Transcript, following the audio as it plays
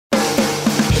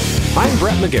I'm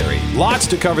Brett McGarry. Lots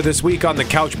to cover this week on the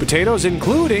Couch Potatoes,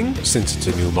 including, since it's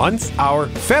a new month, our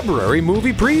February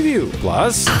movie preview.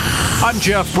 Plus, I'm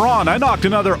Jeff Braun. I knocked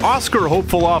another Oscar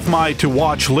hopeful off my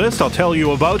to-watch list. I'll tell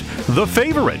you about The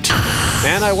Favorite.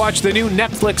 And I watched the new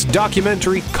Netflix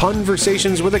documentary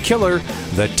Conversations with a Killer,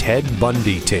 the Ted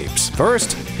Bundy tapes.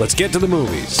 First, let's get to the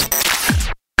movies.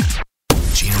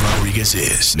 Gina Rodriguez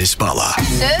is Miss Bala.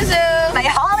 Suzu, my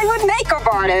Hollywood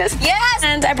makeup artist. Yes,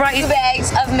 and I brought you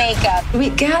bags of makeup. We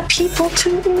got people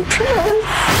to impress.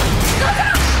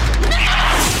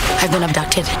 I've been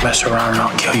abducted. Mess around and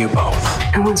I'll kill you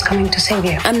both. No one's coming to save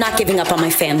you. I'm not giving up on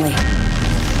my family.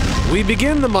 We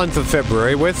begin the month of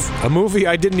February with a movie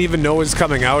I didn't even know was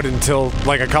coming out until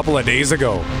like a couple of days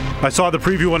ago. I saw the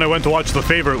preview when I went to watch The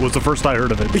Favorite. Was the first I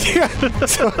heard of it. Yeah.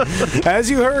 So, as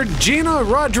you heard, Gina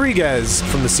Rodriguez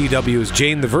from the CW's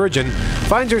Jane the Virgin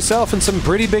finds herself in some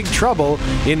pretty big trouble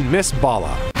in Miss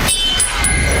Bala.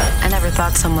 I never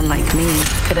thought someone like me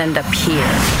could end up here.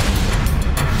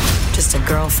 Just a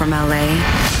girl from LA,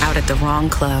 out at the wrong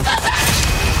club,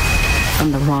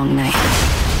 on the wrong night.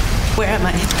 Where am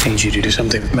I? I need you to do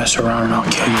something. Mess around and I'll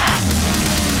kill you.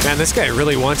 Man, this guy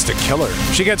really wants to kill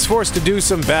her. She gets forced to do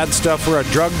some bad stuff for a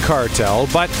drug cartel,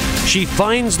 but she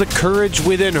finds the courage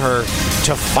within her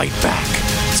to fight back.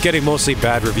 It's getting mostly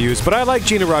bad reviews, but I like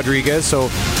Gina Rodriguez, so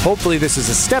hopefully this is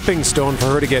a stepping stone for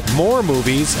her to get more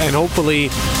movies, and hopefully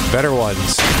better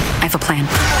ones. I have a plan.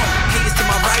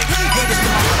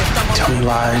 Tell me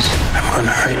lies, I'm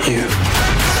gonna hurt you.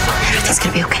 Everything's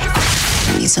gonna be okay.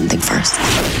 I need something first.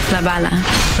 La bala,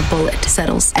 the bullet,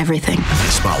 settles everything.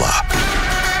 Miss Bala.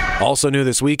 Also new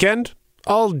this weekend,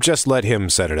 I'll just let him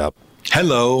set it up.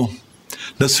 Hello.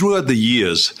 Now, throughout the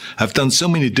years, I've done so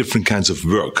many different kinds of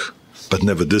work, but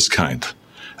never this kind.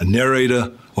 A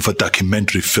narrator of a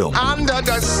documentary film. Under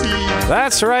the sea.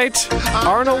 That's right.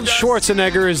 Arnold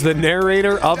Schwarzenegger is the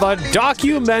narrator of a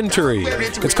documentary.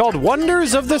 It's called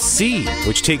Wonders of the Sea,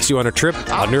 which takes you on a trip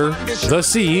under the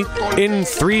sea in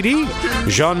 3D.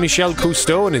 Jean-Michel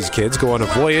Cousteau and his kids go on a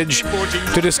voyage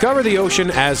to discover the ocean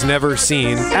as never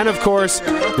seen, and of course,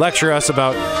 lecture us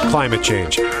about climate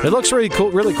change. It looks really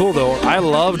cool though. I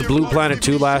loved Blue Planet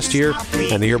 2 last year,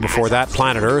 and the year before that,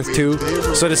 Planet Earth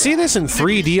 2. So to see this in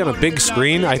 3D on a big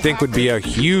screen, I think would be a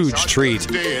huge treat.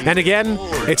 And again,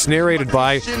 it's narrated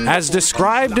by, as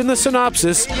described in the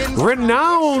synopsis,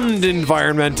 renowned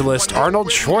environmentalist Arnold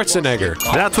Schwarzenegger.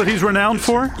 That's what he's renowned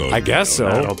for? I guess so.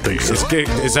 I don't think so.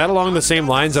 Is that along the same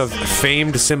lines of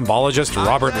famed symbologist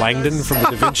Robert Langdon from the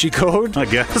Da Vinci Code? I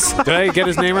guess. Did I get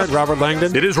his name right? Robert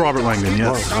Langdon? It is Robert Langdon,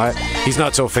 yes. Well, he's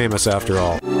not so famous after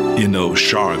all. You know,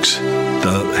 sharks,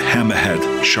 the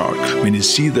hammerhead shark. When you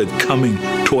see that coming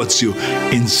towards you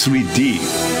in 3D,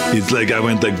 it's like I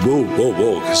went like, whoa, whoa,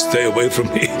 whoa, stay away from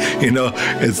me. You know,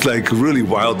 it's like really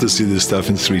wild to see this stuff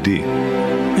in 3D.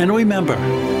 And remember,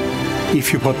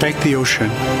 if you protect the ocean,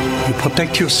 you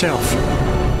protect yourself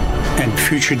and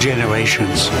future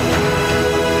generations.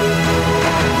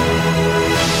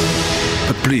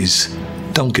 But please,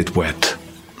 don't get wet.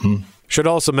 Should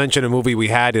also mention a movie we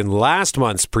had in last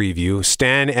month's preview,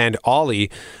 Stan and Ollie,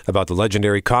 about the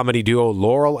legendary comedy duo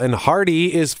Laurel and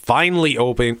Hardy, is finally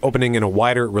opening in a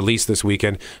wider release this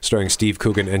weekend, starring Steve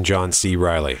Coogan and John C.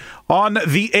 Reilly. On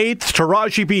the 8th,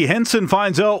 Taraji P. Henson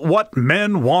finds out what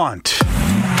men want.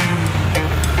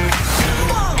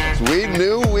 Sweet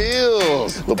new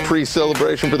wheels. A little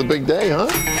pre-celebration for the big day, huh?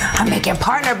 I'm making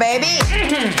partner, baby.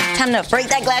 Time to break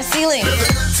that glass ceiling.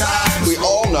 We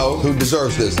all know who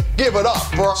deserves this. Give it up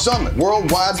for our Summit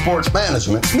Worldwide Sports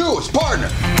Management's newest partner.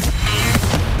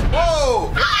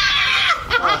 Whoa!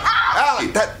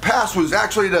 Allie, that pass was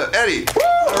actually to Eddie.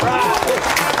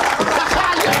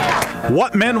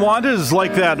 What Men Want is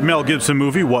like that Mel Gibson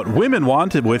movie, What Women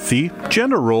Want, with the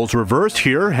gender roles reversed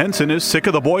here. Henson is sick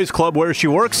of the boys' club where she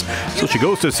works, so she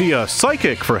goes to see a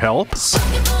psychic for help.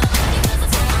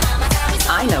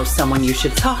 I know someone you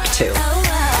should talk to.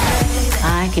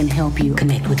 I can help you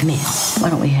connect with men. Why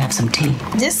don't we have some tea?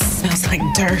 This smells like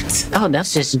dirt. Oh,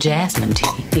 that's just jasmine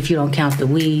tea. If you don't count the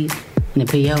weed and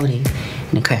the peyote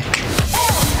and the crack.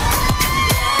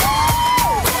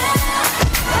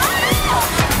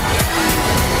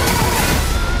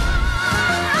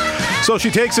 So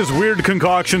she takes this weird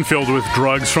concoction filled with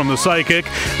drugs from the psychic.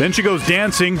 Then she goes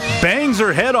dancing, bangs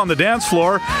her head on the dance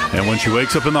floor, and when she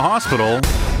wakes up in the hospital...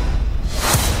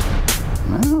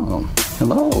 Oh,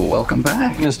 hello. Welcome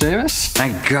back, Miss Davis.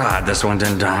 Thank God this one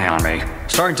didn't die on me.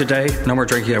 Starting today, no more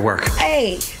drinking at work.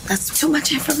 Hey, that's too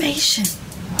much information.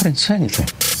 I didn't say anything.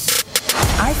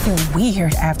 I feel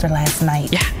weird after last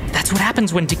night. Yeah, that's what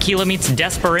happens when tequila meets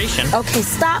desperation. Okay,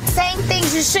 stop saying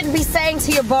things you shouldn't be saying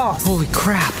to your boss. Holy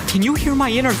crap. Can you hear my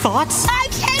inner thoughts? I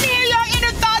can hear your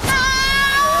inner thoughts.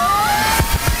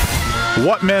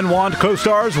 What Men Want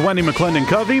co-stars Wendy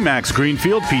McClendon-Covey, Max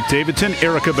Greenfield, Pete Davidson,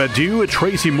 Erykah Badu,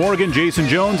 Tracy Morgan, Jason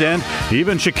Jones, and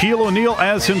even Shaquille O'Neal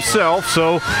as himself.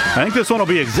 So I think this one will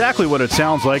be exactly what it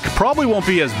sounds like. Probably won't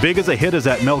be as big as a hit as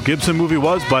that Mel Gibson movie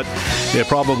was, but it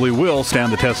probably will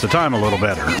stand the test of time a little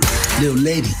better. Little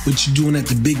lady, what you doing at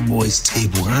the big boys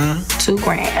table, huh?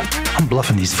 $2,000. I'm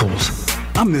bluffing these fools.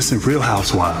 I'm missing Real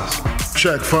Housewives.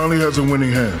 Shaq finally has a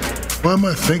winning hand. Why am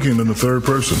I thinking in the third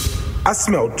person? I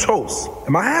smell toast.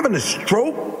 Am I having a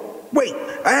stroke? Wait,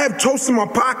 I have toast in my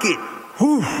pocket.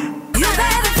 Whew.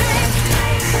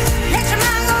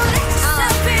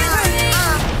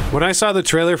 When I saw the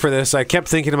trailer for this, I kept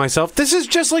thinking to myself, this is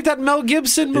just like that Mel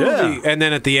Gibson movie. Yeah. And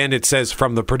then at the end it says,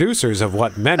 from the producers of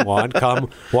What Men Want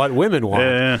come What Women Want.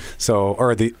 Yeah. So,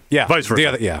 or the, yeah. Vice versa. The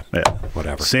other, yeah,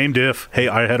 whatever. Same diff. Hey,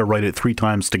 I had to write it 3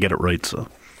 times to get it right, so.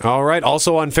 All right.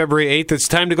 Also on February 8th, it's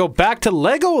time to go back to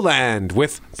Legoland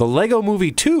with the Lego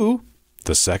Movie 2,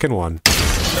 the second one.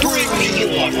 Bring me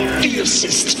your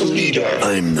fiercest leader.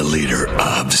 I'm the leader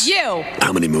of... You!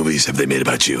 How many movies have they made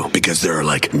about you? Because there are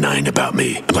like 9 about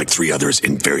me, and like 3 others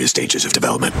in various stages of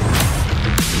development.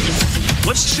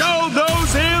 Let's show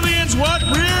those aliens what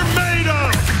we're made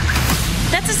of!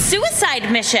 That's a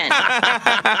suicide mission.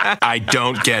 I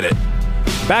don't get it.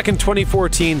 Back in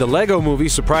 2014, the Lego Movie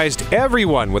surprised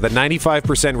everyone with a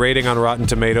 95% rating on Rotten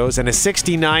Tomatoes and a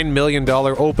 $69 million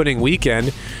opening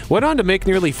weekend. Went on to make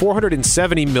nearly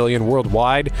 $470 million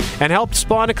worldwide and helped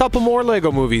spawn a couple more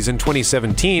Lego movies in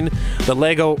 2017. The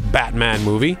Lego Batman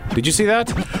movie. Did you see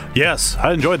that? Yes,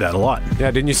 I enjoyed that a lot.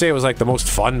 Yeah, didn't you say it was like the most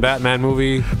fun Batman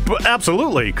movie? But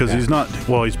absolutely, because he's not,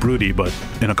 well, he's broody, but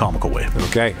in a comical way.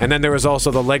 Okay, and then there was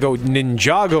also the Lego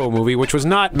Ninjago movie, which was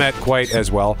not met quite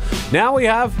as well. Now we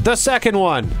have the second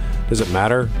one. Does it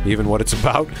matter even what it's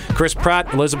about? Chris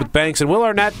Pratt, Elizabeth Banks, and Will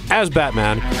Arnett as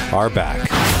Batman are back.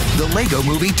 The Lego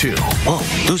Movie 2.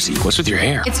 Whoa, Lucy, what's with your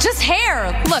hair? It's just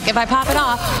hair. Look, if I pop it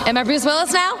off, am I Bruce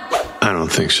Willis now? I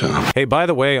don't think so. Hey, by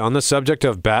the way, on the subject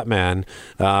of Batman,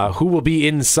 who will be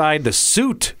inside the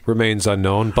suit remains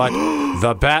unknown, but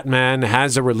the Batman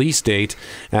has a release date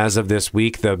as of this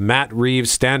week. The Matt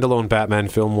Reeves standalone Batman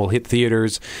film will hit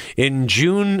theaters in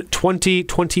June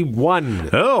 2021.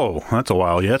 Oh, that's a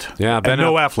while yet. Yeah, Ben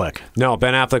Affleck. No,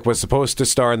 Ben Affleck was supposed to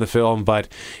star in the film, but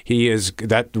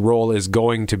that role is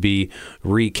going to be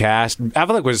recast.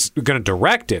 Affleck was going to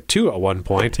direct it too at one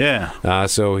point. Yeah.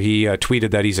 So he tweeted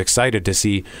that he's excited to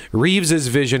see Reeves'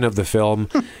 vision of the film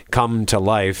come to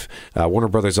life. Warner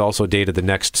Brothers also dated the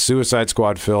next Suicide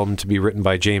Squad film to be written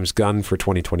by James Gunn for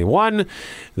 2021.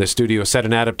 The studio set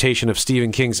an adaptation of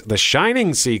Stephen King's The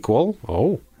Shining sequel.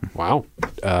 Oh, wow.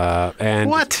 And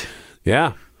what?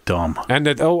 Yeah. Dumb.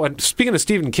 And speaking of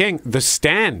Stephen King, The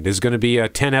Stand is going to be a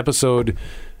 10-episode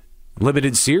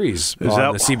limited series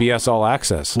on the CBS All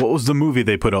Access. What was the movie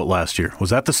they put out last year? Was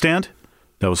that The Stand?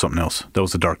 That was something else. That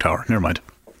was The Dark Tower. Never mind.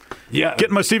 Yeah.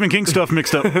 Getting my Stephen King stuff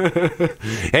mixed up.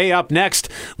 Hey, up next,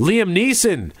 Liam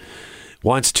Neeson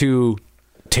wants to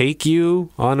take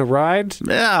you on a ride.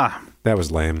 Yeah. That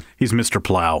was lame. He's Mr.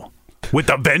 Plow. With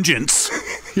a vengeance.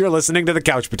 You're listening to The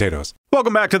Couch Potatoes.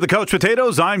 Welcome back to The Couch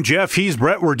Potatoes. I'm Jeff. He's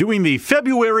Brett. We're doing the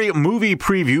February movie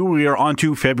preview. We are on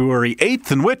to February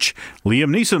 8th, in which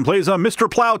Liam Neeson plays a Mr.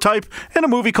 Plow type in a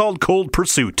movie called Cold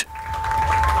Pursuit.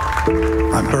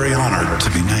 I'm very honored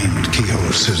to be named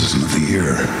Kehoe Citizen of the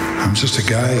Year. I'm just a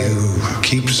guy who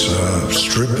keeps a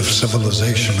strip of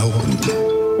civilization open.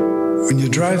 When you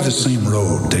drive the same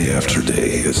road day after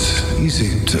day, it's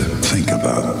easy to think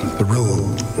about the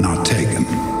road not taken.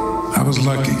 I was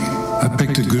lucky. I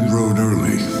picked a good road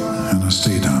early, and I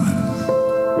stayed on it.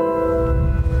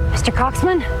 Mr.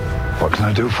 Coxman? What can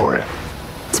I do for you?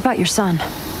 It's about your son.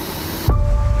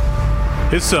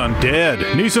 His son dead.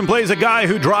 Neeson plays a guy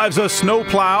who drives a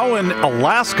snowplow in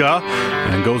Alaska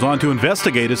and goes on to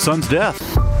investigate his son's death.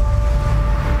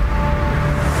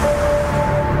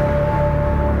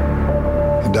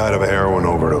 He died of a heroin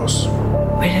overdose.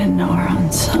 We didn't know our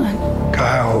own son.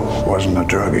 Kyle wasn't a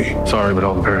druggie. Sorry, but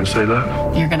all the parents say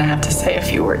that. You're gonna have to say a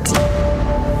few words.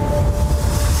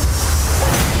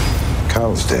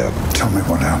 Kyle's dead. Tell me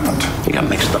what happened. He got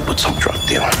mixed up with some drug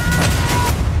dealer.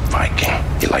 Viking.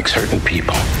 He likes hurting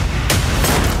people.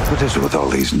 What is it with all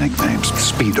these nicknames?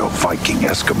 Speedo, Viking,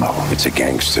 Eskimo. It's a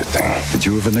gangster thing. Did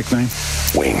you have a nickname?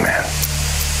 Wingman.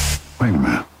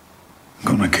 Wingman.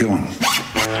 I'm gonna kill him.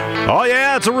 Oh,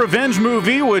 yeah, it's a revenge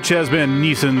movie, which has been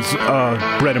Neeson's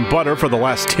bread and butter for the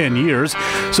last 10 years.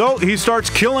 So he starts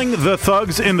killing the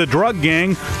thugs in the drug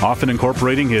gang, often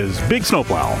incorporating his big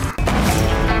snowplow.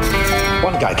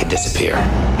 One guy can disappear.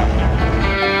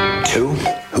 2,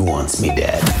 who wants me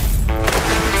dead?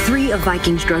 3 of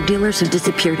Viking's drug dealers have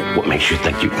disappeared. What makes you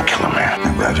think you can kill a man?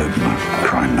 I read it in a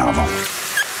crime novel.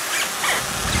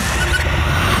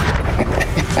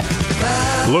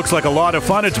 Looks like a lot of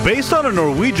fun. It's based on a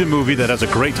Norwegian movie that has a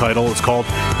great title. It's called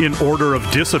In Order of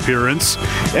Disappearance.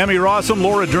 Emmy Rossum,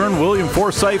 Laura Dern, William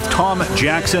Forsythe, Tom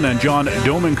Jackson, and John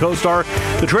Doman co-star.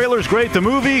 The trailer's great. The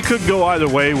movie could go either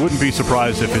way. Wouldn't be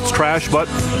surprised if it's trash, but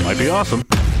it might be awesome.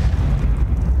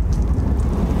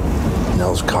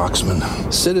 Nels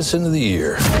Coxman, Citizen of the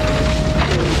Year.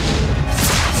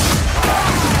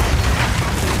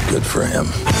 Good for him.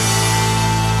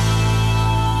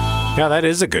 Yeah, that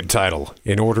is a good title.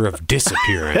 In Order of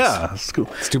Disappearance. Yeah, it's cool.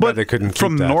 It's too bad they couldn't keep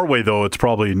from that. Norway, though, it's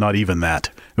probably not even that.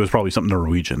 It was probably something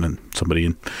Norwegian, and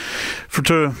somebody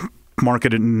to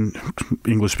market it in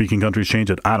English-speaking countries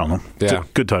changed it. I don't know. It's a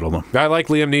good title, though. I like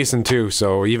Liam Neeson, too,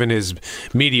 so even his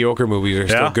mediocre movies are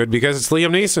still good because it's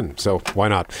Liam Neeson, so why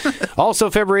not? Also,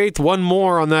 February 8th, one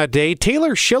more on that day.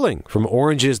 Taylor Schilling from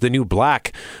Orange is the New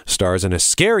Black stars in a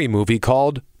scary movie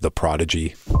called The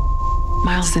Prodigy.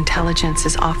 Miles' intelligence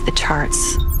is off the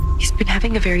charts. He's been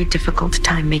having a very difficult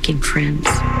time making friends.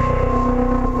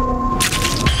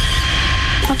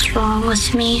 What's wrong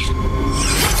with me?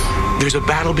 There's a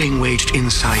battle being waged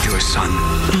inside your son.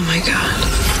 Oh my God.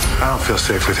 I don't feel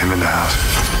safe with him in the house.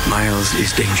 Miles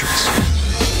is dangerous.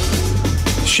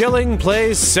 Schilling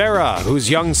plays Sarah, whose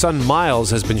young son Miles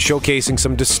has been showcasing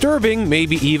some disturbing,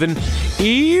 maybe even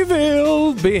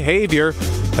evil behavior.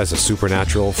 Has a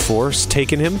supernatural force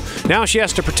taken him? Now she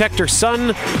has to protect her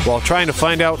son while trying to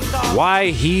find out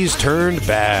why he's turned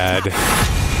bad.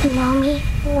 Mommy,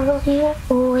 will you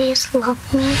always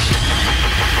love me?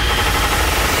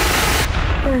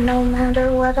 No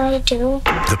matter what I do.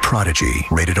 The Prodigy,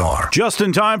 rated R. Just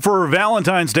in time for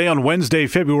Valentine's Day on Wednesday,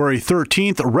 February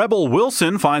 13th, Rebel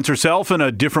Wilson finds herself in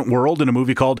a different world in a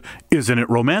movie called Isn't It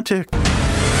Romantic?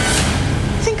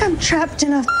 I think I'm trapped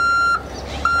in a...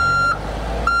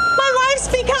 My life's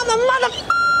become a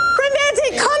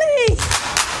romantic comedy!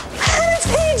 And it's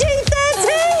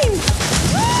PG-13!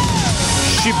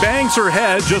 She bangs her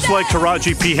head just like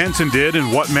Taraji P. Henson did in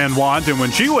What Men Want, and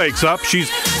when she wakes up, she's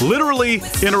literally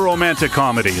in a romantic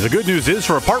comedy. The good news is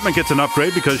her apartment gets an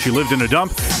upgrade because she lived in a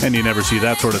dump, and you never see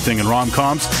that sort of thing in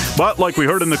rom-coms. But like we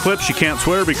heard in the clip, she can't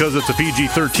swear because it's a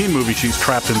PG-13 movie she's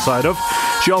trapped inside of.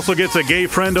 She also gets a gay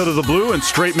friend out of the blue, and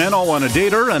straight men all want to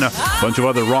date her, and a bunch of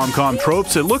other rom-com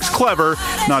tropes. It looks clever.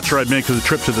 Not sure I'd make the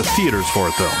trip to the theaters for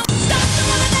it, though.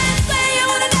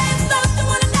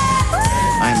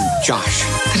 I'm Josh.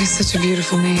 That is such a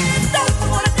beautiful name.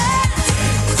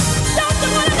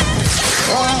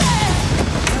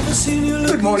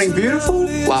 Good morning, beautiful.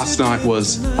 Last night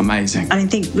was amazing. I don't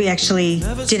think we actually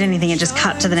did anything. It just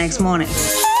cut to the next morning.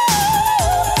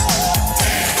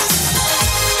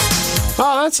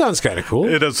 Oh, that sounds kind of cool.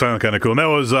 It does sound kind of cool. And that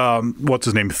was, what's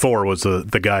his name? Thor was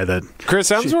the guy that...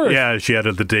 Chris Hemsworth? She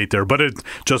added the date there. But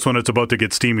just when it's about to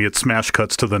get steamy, it smash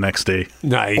cuts to the next day.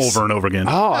 Nice. Over and over again.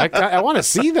 Oh, I want to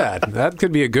see that. That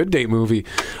could be a good date movie.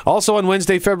 Also on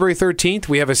Wednesday, February 13th,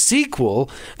 we have a sequel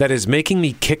that is making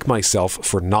me kick myself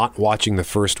for not watching the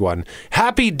first one.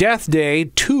 Happy Death Day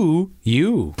to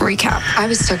You. Recap. I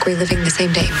was stuck reliving the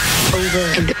same day over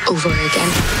and over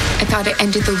again. I thought it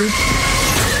ended the loop.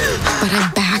 But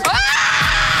I'm back.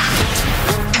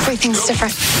 Everything's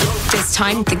different. This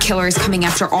time, the killer is coming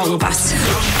after all of us.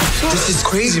 This is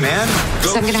crazy, man.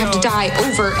 So I'm gonna have to die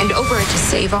over and over to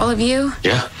save all of you.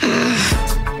 Yeah.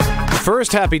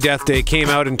 First Happy Death Day came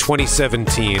out in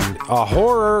 2017, a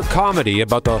horror comedy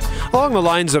along the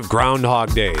lines of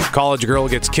Groundhog Day. College girl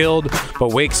gets killed,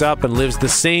 but wakes up and lives the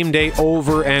same day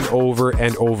over and over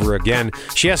and over again.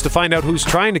 She has to find out who's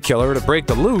trying to kill her to break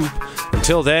the loop.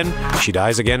 Until then, she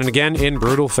dies again and again in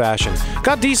brutal fashion.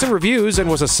 Got decent reviews and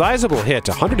was a sizable hit,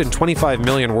 $125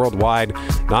 million worldwide.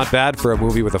 Not bad for a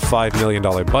movie with a $5 million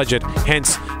budget,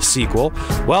 hence sequel.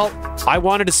 Well, I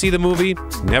wanted to see the movie,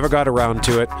 never got around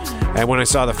to it. And when I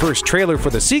saw the first trailer for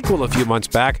the sequel a few months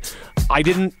back, I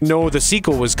didn't know the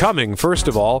sequel was coming, first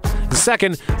of all.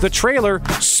 Second, the trailer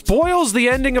spoils the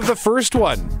ending of the first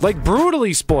one. Like,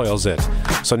 brutally spoils it.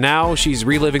 So now she's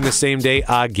reliving the same day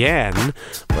again.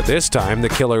 But this time, the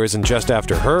killer isn't just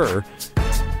after her.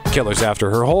 Killer's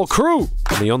after her whole crew.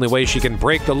 And the only way she can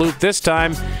break the loop this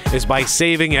time is by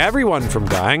saving everyone from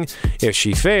dying. If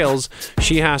she fails,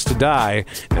 she has to die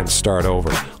and start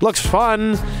over. Looks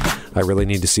fun. I really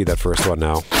need to see that first one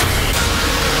now.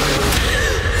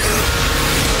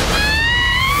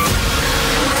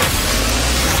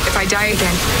 If I die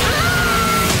again,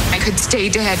 I could stay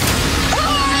dead.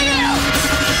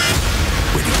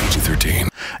 Rated PG-13.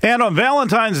 And on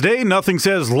Valentine's Day, nothing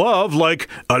says love like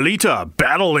Alita,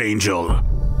 Battle Angel.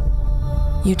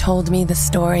 You told me the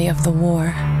story of the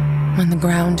war, when the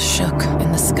ground shook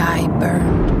and the sky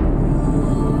burned.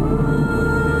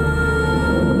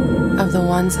 Of the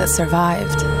ones that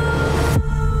survived,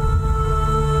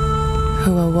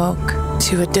 who awoke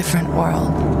to a different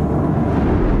world,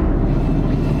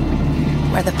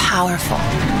 where the powerful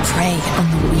prey on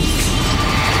the weak.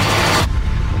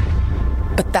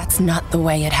 But that's not the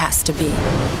way it has to be.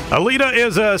 Alita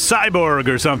is a cyborg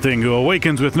or something who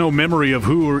awakens with no memory of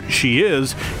who she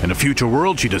is in a future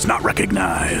world she does not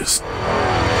recognize.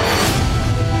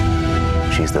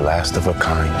 She's the last of her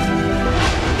kind.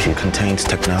 She contains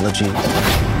technology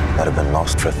that have been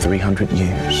lost for 300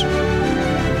 years.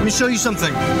 Let me show you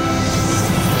something.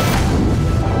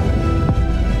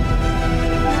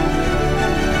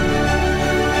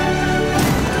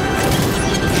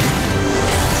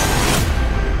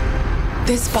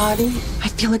 This body, I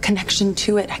feel a connection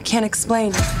to it. I can't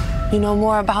explain. You know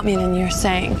more about me than you're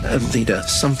saying. Alita,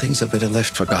 some things are better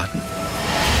left forgotten.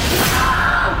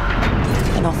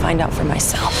 And I'll find out for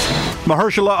myself.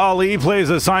 Mahershala Ali plays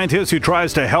a scientist who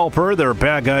tries to help her. There are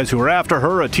bad guys who are after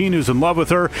her, a teen who's in love with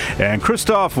her, and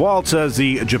Christoph Waltz as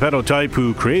the Geppetto type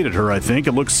who created her, I think.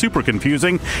 It looks super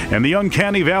confusing, and the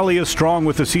uncanny valley is strong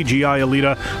with the CGI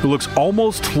Alita, who looks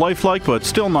almost lifelike, but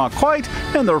still not quite,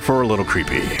 and therefore a little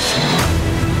creepy.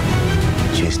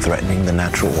 She's threatening the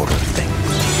natural order of things.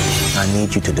 I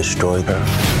need you to destroy her.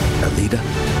 Alita,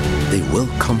 they will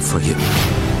come for you.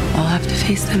 I'll have to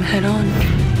face them head on.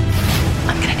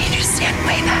 I'm gonna need you to stand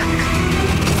way back.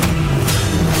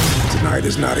 Tonight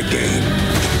is not a game.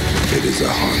 It is a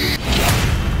hunt.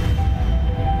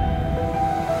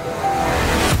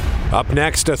 Up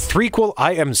next, a threequel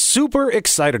I am super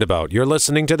excited about. You're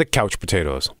listening to The Couch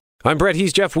Potatoes. I'm Brett,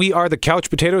 he's Jeff. We are The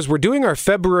Couch Potatoes. We're doing our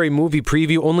February movie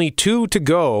preview, only 2 to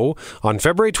go. On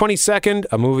February 22nd,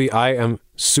 a movie I am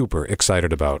super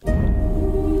excited about.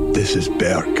 This is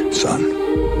Berk, son.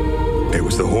 It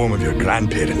was the home of your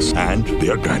grandparents and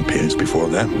their grandparents before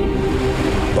them.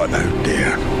 But out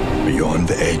there, beyond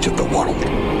the edge of the world,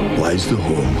 lies the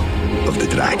home of the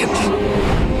dragons.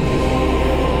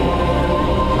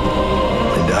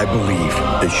 And I believe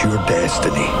it's your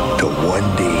destiny to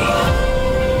one day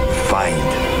find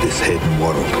this hidden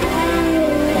world.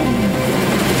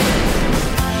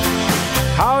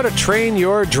 How to Train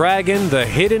Your Dragon: The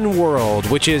Hidden World,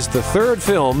 which is the third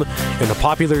film in a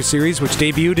popular series which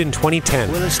debuted in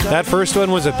 2010. That first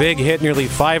one was a big hit, nearly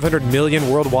 500 million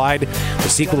worldwide. The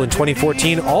sequel in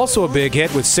 2014, also a big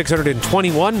hit with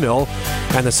 621 mil.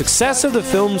 And the success of the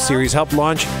film series helped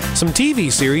launch some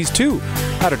TV series too.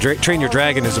 How to Train Your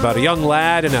Dragon is about a young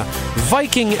lad in a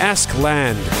Viking-esque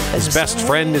land. His best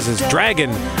friend is his dragon,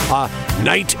 a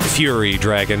Night Fury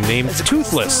dragon named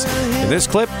Toothless. In this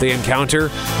clip, they encounter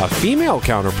a female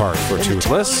counterpart for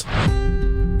Toothless.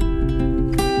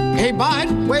 Hey,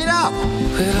 bud, wait up!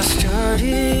 Well, I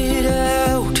started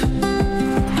out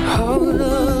all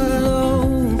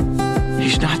alone.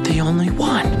 He's not the only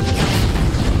one.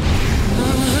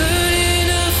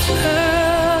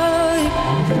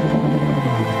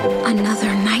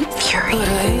 Another Night Fury. But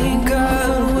I ain't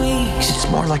got wings. It's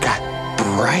more like a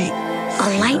bright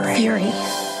A Light Fury.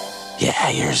 Yeah,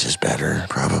 yours is better,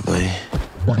 probably.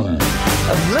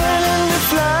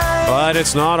 But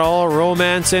it's not all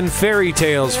romance and fairy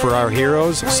tales for our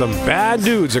heroes. Some bad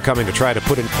dudes are coming to try to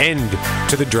put an end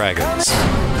to the dragons.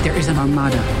 There is an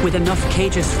armada with enough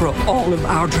cages for all of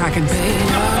our dragons.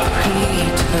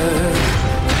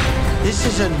 This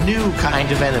is a new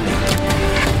kind of enemy.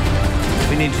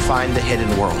 We need to find the hidden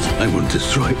world. I will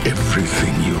destroy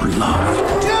everything you love.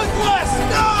 Toothless,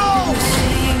 no!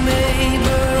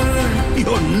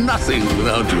 You're nothing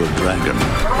without your dragon.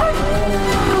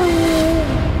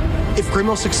 If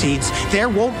Grimo succeeds, there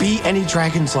won't be any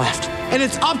dragons left. And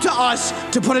it's up to us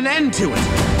to put an end to it.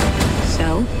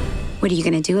 So, what are you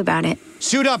going to do about it?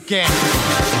 Suit up, gang.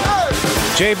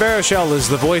 Jay Baruchel is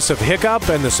the voice of Hiccup,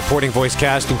 and the supporting voice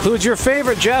cast includes your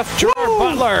favorite Jeff, Gerard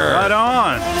Butler. Right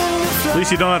on. At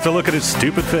least you don't have to look at his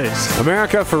stupid face.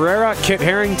 America Ferrera, Kit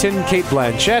Harington, Kate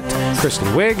Blanchett, Kristen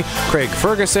Wiig, Craig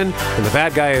Ferguson, and the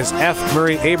bad guy is F.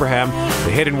 Murray Abraham.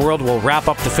 The Hidden World will wrap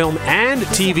up the film and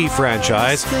TV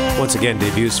franchise. Once again,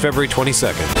 debuts February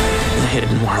 22nd. The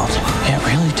Hidden World. It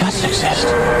really does exist.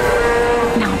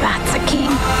 Now that's a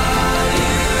king.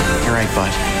 You're right,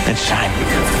 bud. It's time.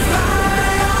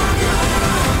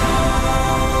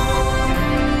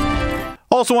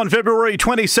 Also on February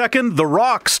 22nd, The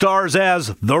Rock stars as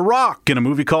The Rock in a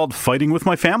movie called Fighting with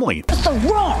My Family. It's The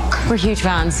Rock! We're huge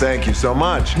fans. Thank you so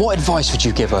much. What advice would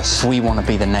you give us if we want to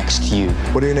be the next you?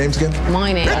 What are your names again?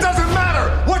 My name. It doesn't matter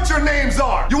what your names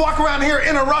are. You walk around here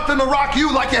interrupting The Rock,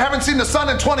 you like you haven't seen the sun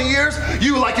in 20 years.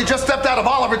 You like you just stepped out of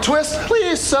Oliver Twist.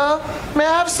 Please, sir, may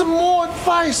I have some more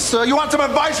advice, sir? You want some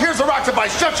advice? Here's The Rock's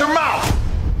advice. Shut your mouth.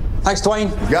 Thanks,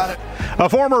 Dwayne. Got it. A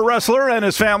former wrestler and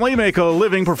his family make a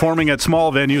living performing at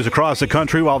small venues across the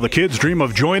country while the kids dream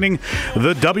of joining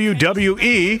the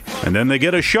WWE. And then they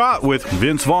get a shot with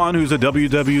Vince Vaughn, who's a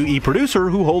WWE producer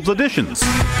who holds auditions.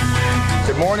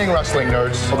 Good morning, wrestling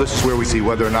nerds. Well, this is where we see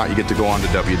whether or not you get to go on to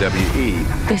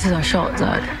WWE. This is our shot,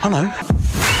 Dad. Hello.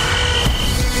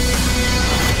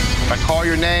 If I call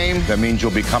your name, that means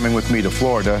you'll be coming with me to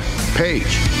Florida.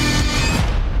 Paige.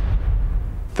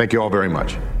 Thank you all very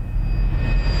much.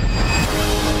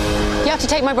 You have to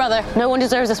take my brother. No one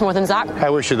deserves this more than Zach. I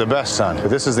wish you the best, son, but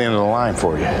this is the end of the line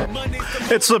for you.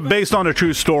 It's based on a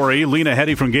true story. Lena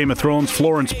Headey from Game of Thrones,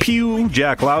 Florence Pugh,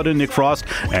 Jack Loudon, Nick Frost,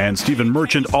 and Stephen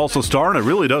Merchant also star, and it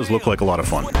really does look like a lot of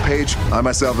fun. Paige, I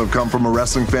myself have come from a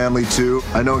wrestling family, too.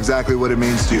 I know exactly what it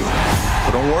means to you.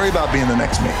 But don't worry about being the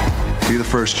next me. Be the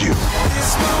first you.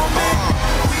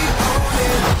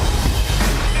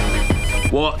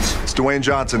 What? It's Dwayne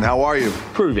Johnson. How are you?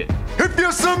 Prove it. If you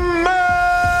smell what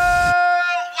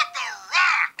The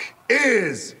Rock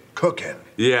is cooking.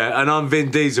 Yeah, and I'm Vin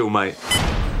Diesel, mate.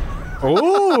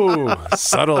 Ooh,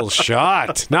 subtle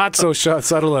shot. Not so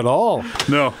subtle at all.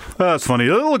 No, that's funny.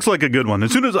 It looks like a good one.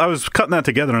 As soon as I was cutting that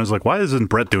together, I was like, why isn't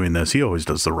Brett doing this? He always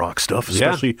does The Rock stuff,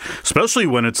 especially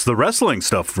when it's the wrestling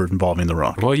stuff involving The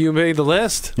Rock. Well, you made the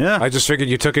list. Yeah. I just figured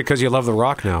you took it because you love The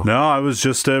Rock now. No, I was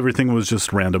just, everything was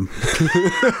just random.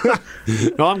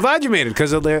 No, I'm glad you made it because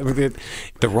The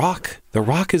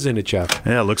Rock is in it, Jeff.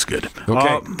 Yeah, it looks good.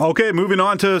 Okay. Okay, moving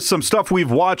on to some stuff we've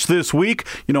watched this week.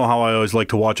 You know how I always like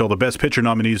to watch all the Best Picture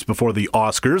nominees before the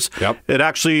Oscars. Yep. It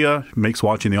actually makes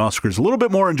watching the Oscars a little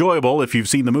bit more enjoyable if you've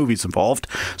seen the movies involved.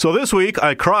 So this week,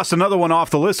 I crossed another one off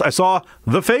the list. I saw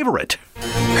The Favourite.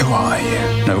 Who are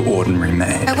you? No ordinary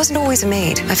maid. I wasn't always a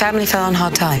maid. My family fell on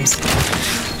hard times.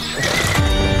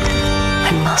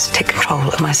 I must take control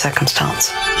of my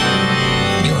circumstance.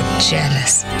 You're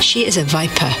jealous. She is a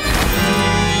viper.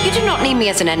 You do not need me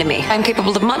as an enemy. I'm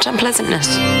capable of much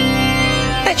unpleasantness.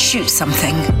 Let's shoot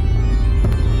something.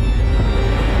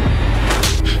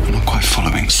 I'm not quite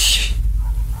following.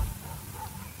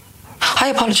 I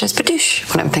apologize, Badoosh,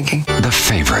 what I'm thinking. The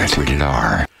Favourite. Rated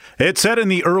R. It's set in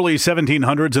the early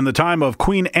 1700s in the time of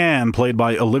Queen Anne, played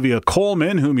by Olivia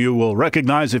Colman, whom you will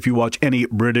recognize if you watch any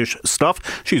British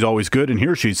stuff. She's always good, and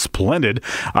here she's splendid.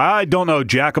 I don't know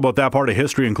jack about that part of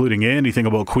history, including anything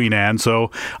about Queen Anne,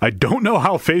 so I don't know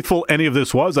how faithful any of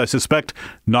this was. I suspect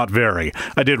not very.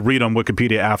 I did read on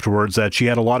Wikipedia afterwards that she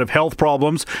had a lot of health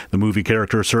problems. The movie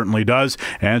character certainly does,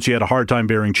 and she had a hard time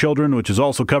bearing children, which is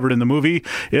also covered in the movie.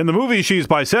 In the movie, she's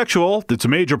bisexual. It's a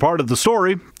major part of the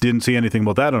story. Didn't see anything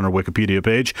about that on her Wikipedia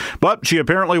page, but she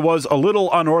apparently was a little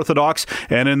unorthodox,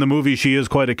 and in the movie she is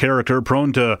quite a character,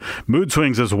 prone to mood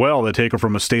swings as well that take her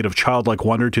from a state of childlike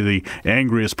wonder to the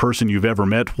angriest person you've ever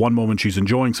met. One moment she's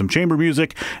enjoying some chamber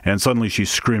music, and suddenly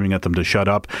she's screaming at them to shut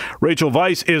up. Rachel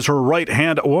Weisz is her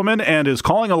right-hand woman and is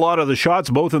calling a lot of the shots,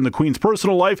 both in the Queen's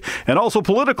personal life and also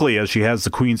politically, as she has the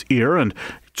Queen's ear and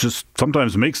just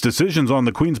sometimes makes decisions on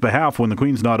the Queen's behalf when the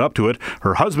Queen's not up to it.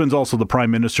 Her husband's also the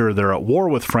Prime Minister. They're at war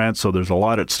with France, so there's a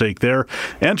lot at stake there.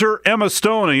 Enter Emma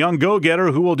Stone, a young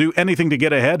go-getter who will do anything to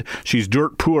get ahead. She's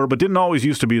dirt poor, but didn't always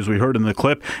used to be, as we heard in the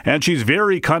clip, and she's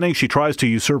very cunning. She tries to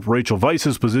usurp Rachel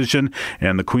Weisz's position,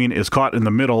 and the Queen is caught in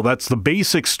the middle. That's the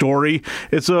basic story.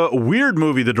 It's a weird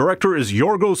movie. The director is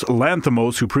Yorgos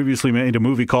Lanthimos, who previously made a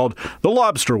movie called The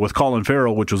Lobster with Colin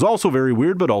Farrell, which was also very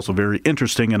weird, but also very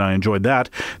interesting, and I enjoyed that.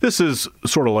 This is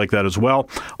sort of like that as well.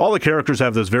 All the characters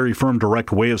have this very firm,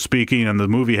 direct way of speaking, and the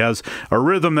movie has a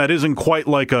rhythm that isn't quite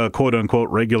like a quote-unquote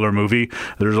regular movie.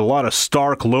 There's a lot of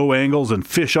stark, low angles and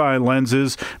fisheye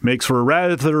lenses. Makes for a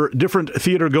rather different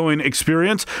theater-going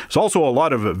experience. There's also a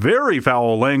lot of very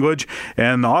foul language,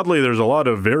 and oddly, there's a lot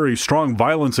of very strong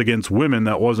violence against women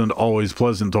that wasn't always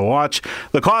pleasant to watch.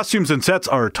 The costumes and sets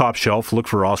are top shelf. Look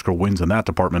for Oscar wins in that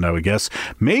department, I would guess.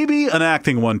 Maybe an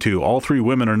acting one, too. All three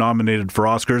women are nominated for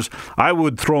Oscars. I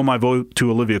would throw my vote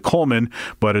to Olivia Colman,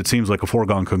 but it seems like a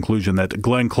foregone conclusion that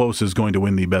Glenn Close is going to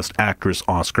win the Best Actress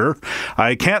Oscar.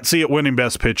 I can't see it winning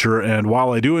Best Picture, and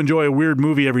while I do enjoy a weird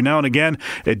movie every now and again,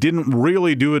 it didn't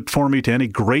really do it for me to any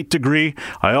great degree.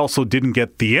 I also didn't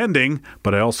get the ending,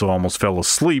 but I also almost fell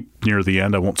asleep near the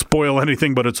end. I won't spoil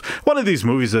anything, but it's one of these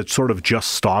movies that sort of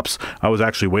just stops. I was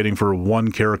actually waiting for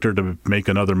one character to make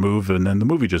another move, and then the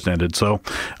movie just ended. So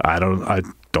I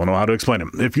don't know how to explain it.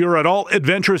 If you're at all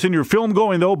adventurous in your film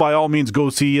going, though, by all means go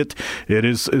see it. It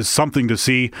is something to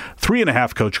see.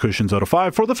 3.5 couch cushions out of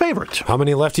 5 for The Favorite. How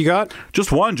many left you got?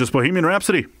 Just one, just Bohemian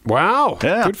Rhapsody. Wow.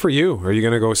 Yeah. Good for you. Are you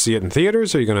going to go see it in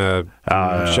theaters? Or are you going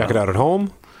to check it out at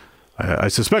home? I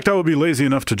suspect I would be lazy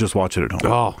enough to just watch it at home.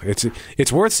 Oh,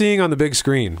 it's worth seeing on the big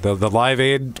screen. The Live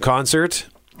Aid concert,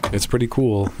 it's pretty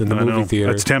cool in the movie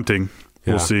theater. That's tempting.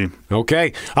 We'll see.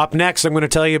 Okay. Up next, I'm going to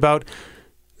tell you about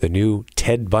the new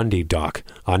Ted Bundy doc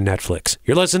on Netflix.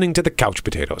 You're listening to The Couch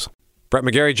Potatoes. Brett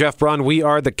McGarry, Jeff Braun, we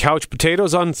are The Couch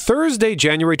Potatoes. On Thursday,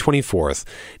 January 24th,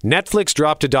 Netflix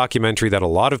dropped a documentary that a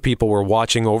lot of people were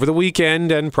watching over the weekend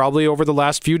and probably over the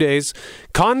last few days.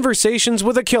 Conversations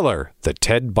with a Killer, the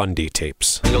Ted Bundy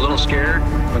tapes. Are you a little scared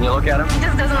when you look at him? He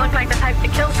just doesn't look like the type to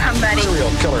kill somebody.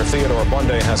 Serial killer Theodore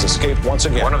Bundy has escaped once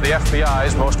again. One of the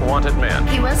FBI's most wanted men.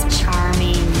 He was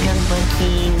charming,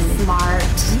 good-looking, smart.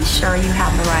 Are you sure you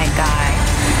have the right guy?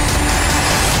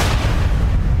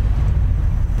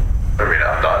 I mean,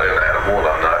 I'm not an animal and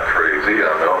I'm not crazy.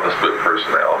 I'm a split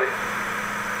personality.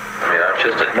 I mean, I'm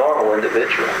just a normal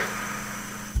individual.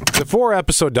 The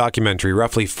 4-episode documentary,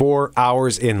 roughly 4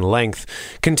 hours in length,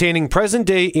 containing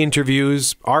present-day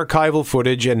interviews, archival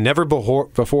footage, and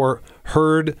never-before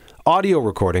heard audio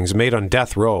recordings made on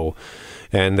death row.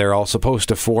 And they're all supposed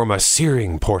to form a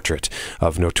searing portrait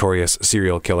of notorious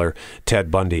serial killer Ted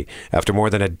Bundy. After more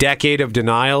than a decade of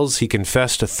denials, he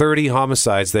confessed to 30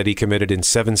 homicides that he committed in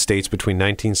 7 states between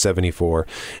 1974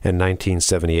 and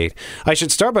 1978. I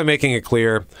should start by making it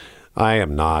clear, I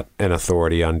am not an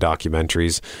authority on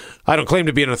documentaries. I don't claim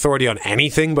to be an authority on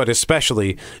anything, but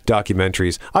especially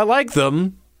documentaries. I like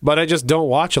them, but I just don't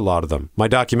watch a lot of them. My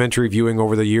documentary viewing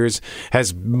over the years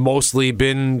has mostly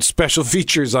been special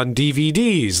features on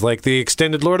DVDs, like the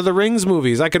extended Lord of the Rings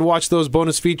movies. I could watch those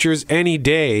bonus features any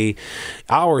day.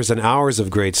 Hours and hours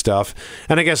of great stuff.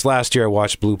 And I guess last year I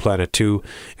watched Blue Planet 2,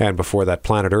 and before that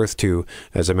Planet Earth 2,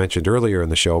 as I mentioned earlier in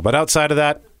the show. But outside of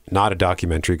that, not a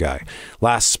documentary guy.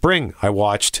 Last spring, I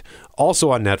watched, also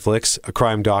on Netflix, a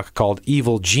crime doc called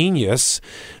Evil Genius.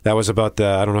 That was about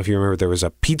I don't know if you remember, there was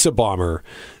a pizza bomber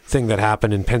thing that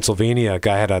happened in Pennsylvania. A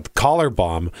guy had a collar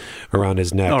bomb around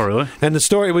his neck. Oh, really? And the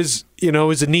story was, it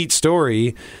was a neat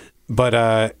story, but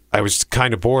I was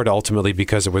kind of bored ultimately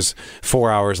because it was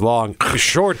 4 hours long. It was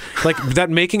short. Like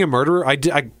that Making a Murderer, I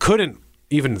couldn't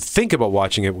even think about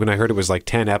watching it when I heard it was like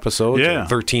 10 episodes, or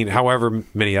 13, however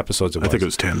many episodes it was. I think it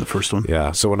was 10, the first one.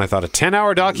 Yeah, so when I thought a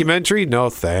 10-hour documentary, no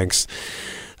thanks.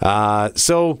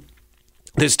 So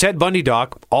this Ted Bundy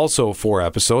doc, also 4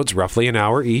 episodes, roughly an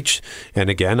hour each. And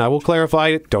again, I will clarify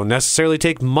it. Don't necessarily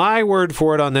take my word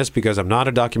for it on this because I'm not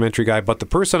a documentary guy, but the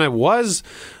person I was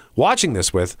watching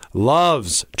this with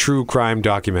loves true crime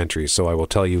documentaries. So I will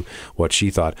tell you what she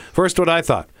thought. First, what I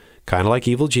thought. Kind of like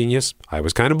Evil Genius, I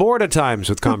was kind of bored at times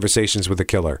with Conversations with a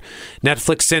Killer.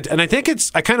 Netflix sent, and I think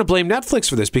I kind of blame Netflix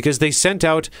for this because they sent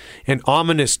out an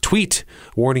ominous tweet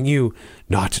warning you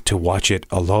not to watch it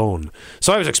alone.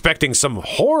 So I was expecting some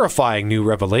horrifying new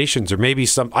revelations or maybe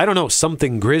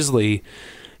something grisly.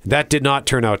 That did not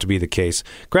turn out to be the case.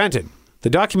 Granted, the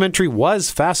documentary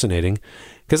was fascinating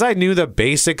because I knew the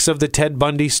basics of the Ted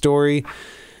Bundy story.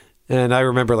 And I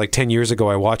remember like 10 years ago,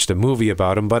 I watched a movie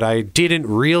about him, but I didn't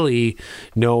really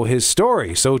know his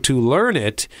story. So to learn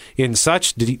it in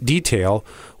such detail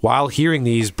while hearing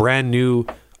these brand new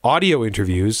audio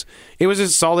interviews, it was a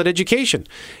solid education.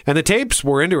 And the tapes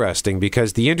were interesting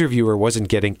because the interviewer wasn't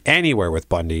getting anywhere with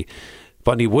Bundy.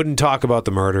 Bundy wouldn't talk about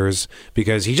the murders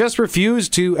because he just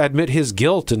refused to admit his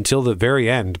guilt until the very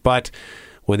end. But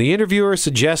when the interviewer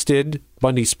suggested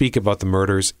Bundy speak about the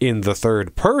murders in the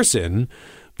third person,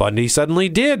 Bundy suddenly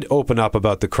did open up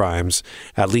about the crimes,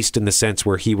 at least in the sense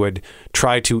where he would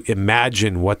try to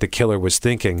imagine what the killer was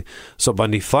thinking. So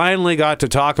Bundy finally got to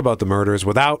talk about the murders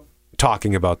without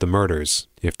talking about the murders,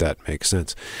 if that makes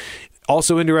sense.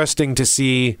 Also interesting to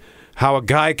see how a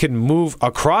guy can move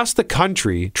across the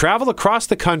country, travel across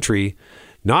the country,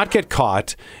 not get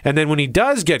caught, and then when he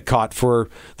does get caught for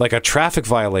like a traffic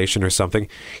violation or something,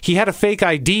 he had a fake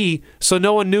ID, so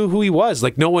no one knew who he was.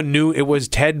 Like no one knew it was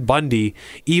Ted Bundy,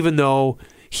 even though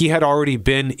he had already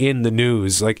been in the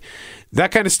news. Like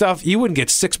that kind of stuff, you wouldn't get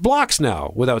 6 blocks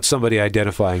now without somebody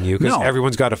identifying you because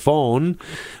everyone's got a phone.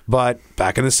 But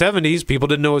back in the 70s, people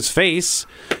didn't know his face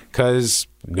because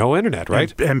no internet,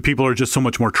 right? And people are just so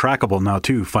much more trackable now,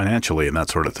 too, financially and that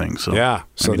sort of thing. So yeah.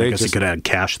 So I guess you could add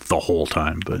cash the whole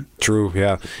time. But true,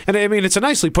 yeah. And I mean, it's a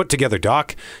nicely put together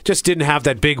doc. Just didn't have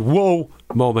that big whoa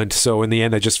moment. So in the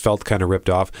end, I just felt kind of ripped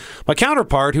off. My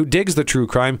counterpart, who digs the true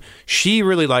crime, she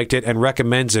really liked it and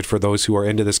recommends it for those who are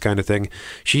into this kind of thing.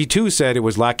 She, too, said it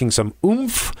was lacking some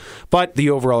oomph, but the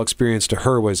overall experience to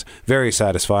her was very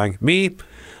satisfying. Me,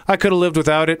 I could have lived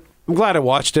without it. I'm glad I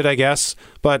watched it, I guess,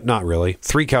 but not really.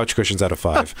 3 couch cushions out of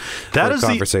 5. That is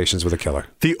Conversations with a Killer.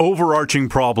 The overarching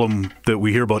problem that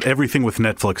we hear about everything with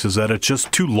Netflix is that it's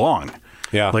just too long.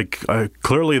 Yeah. Like,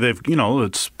 clearly they've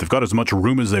got as much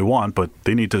room as they want, but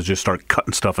they need to just start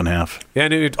cutting stuff in half.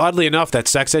 And oddly enough, that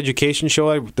sex education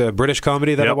show, the British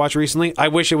comedy that I watched recently, I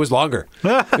wish it was longer.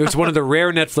 It was one of the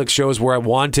rare Netflix shows where I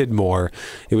wanted more.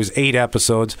 It was 8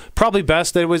 episodes. Probably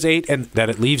best that it was 8 and that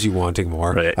it leaves you wanting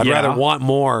more. Right. I'd rather want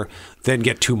more than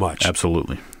get too much.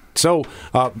 Absolutely. So,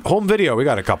 home video, we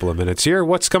got a couple of minutes here.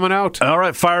 What's coming out? All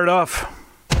right, fire it off.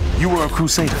 You were a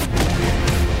crusader.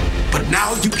 But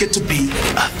now you get to be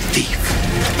a thief.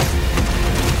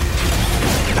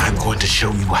 And I'm going to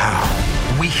show you how.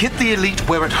 We hit the elite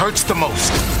where it hurts the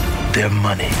most. Their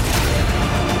money.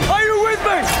 Are you with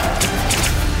me?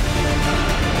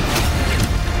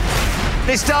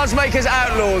 This does make us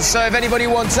outlaws, so if anybody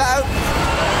wants out,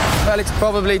 well, it's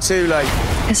probably too late.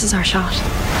 This is our shot.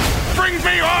 Bring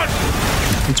me on!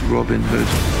 It's Robin Hood.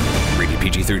 Rated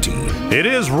PG-13. It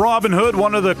is Robin Hood,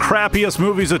 one of the crappiest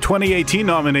movies of 2018,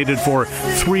 nominated for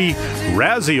 3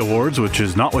 Razzie Awards, which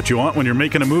is not what you want when you're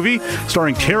making a movie.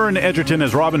 Starring Taron Egerton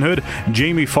as Robin Hood,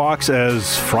 Jamie Foxx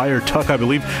as Friar Tuck, I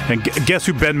believe, and guess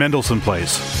who Ben Mendelsohn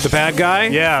plays? The bad guy?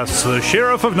 Yes, the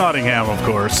Sheriff of Nottingham, of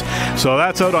course. So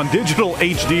that's out on digital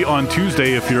HD on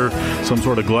Tuesday if you're some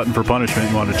sort of glutton for punishment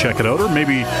and you want to check it out. Or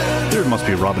maybe there must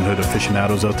be Robin Hood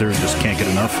aficionados out there who just can't get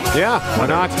enough. Yeah, why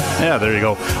not? Yeah, there you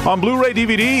go. On Blu-ray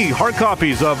DVD, hard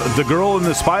copies of The Girl in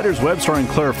the Spider's Web starring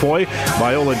Claire Foy,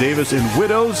 Viola Davis in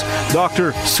Widows,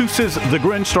 Dr. Seuss's The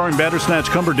Grinch starring Bandersnatch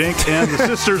Cumberdink, and The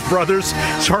Sisters Brothers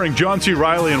starring John C.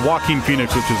 Reilly and Joaquin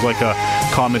Phoenix, which is like a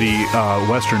comedy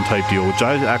western type deal, which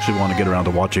I actually want to get around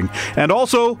to watching. And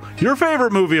also, your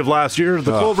favorite movie of last year,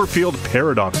 The Cloverfield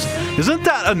Paradox. Isn't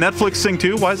that a Netflix thing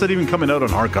too? Why is that even coming out on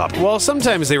hard copy? Well,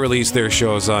 sometimes they release their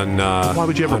shows on... Why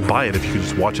would you ever buy it if you could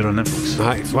just watch it on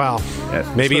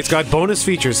Netflix? Maybe it's got bonus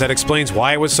features that explains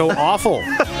why it was so awful.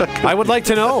 I would like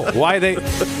to know why they...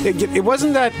 It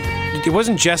wasn't that... It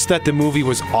wasn't just that the movie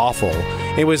was awful.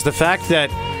 It was the fact that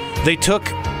they took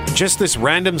just this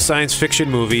random science fiction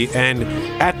movie and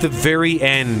at the very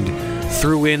end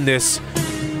threw in this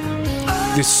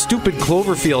stupid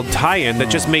Cloverfield tie-in that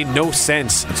just made no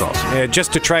sense. That's awesome.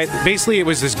 Just to try it. Basically, it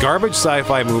was this garbage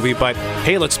sci-fi movie, but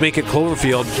hey, let's make it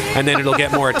Cloverfield, and then it'll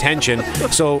get more attention.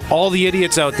 So all the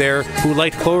idiots out there who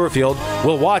liked Cloverfield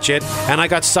will watch it, and I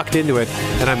got sucked into it,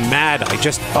 and I'm mad.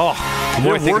 The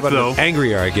more I think about it, the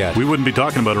angrier I get. We wouldn't be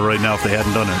talking about it right now if they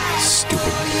hadn't done it.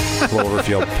 Stupid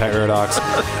Cloverfield Paradox.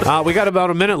 We got about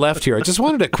a minute left here. I just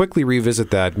wanted to quickly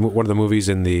revisit that, one of the movies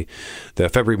in the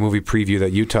February movie preview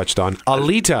that you touched on.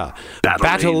 Alita,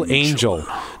 Battle Angel.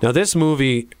 Now, this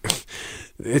movie,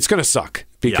 it's going to suck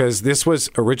because this was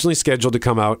originally scheduled to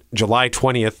come out July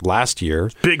 20th last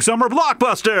year. Big summer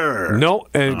blockbuster! No,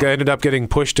 and it ended up getting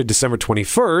pushed to December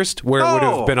 21st, where it would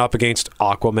have been up against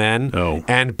Aquaman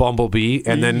and Bumblebee,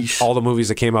 and then all the movies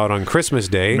that came out on Christmas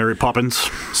Day. Mary Poppins.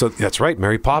 So that's right,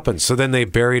 Mary Poppins. So then they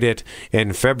buried it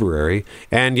in February.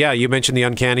 And yeah, you mentioned the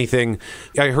uncanny thing.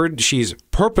 I heard she's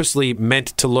purposely meant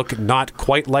to look not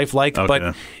quite lifelike,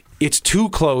 but it's too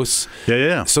close.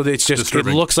 Yeah. So it's just,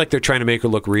 disturbing. It looks like they're trying to make her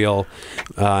look real,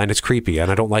 and it's creepy,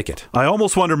 and I don't like it. I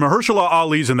almost wonder, Mahershala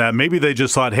Ali's in that. Maybe they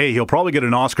just thought, hey, he'll probably get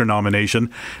an Oscar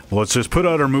nomination. Well, let's just put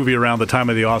out our movie around the time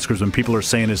of the Oscars when people are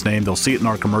saying his name. They'll see it in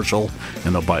our commercial,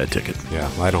 and they'll buy a ticket. Yeah,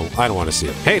 I don't want to see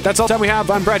it. Hey, that's all the time we have.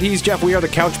 I'm Brett. He's Jeff. We are the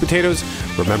Couch Potatoes.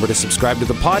 Remember to subscribe to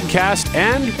the podcast,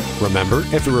 and remember,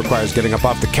 if it requires getting up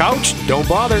off the couch, don't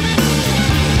bother.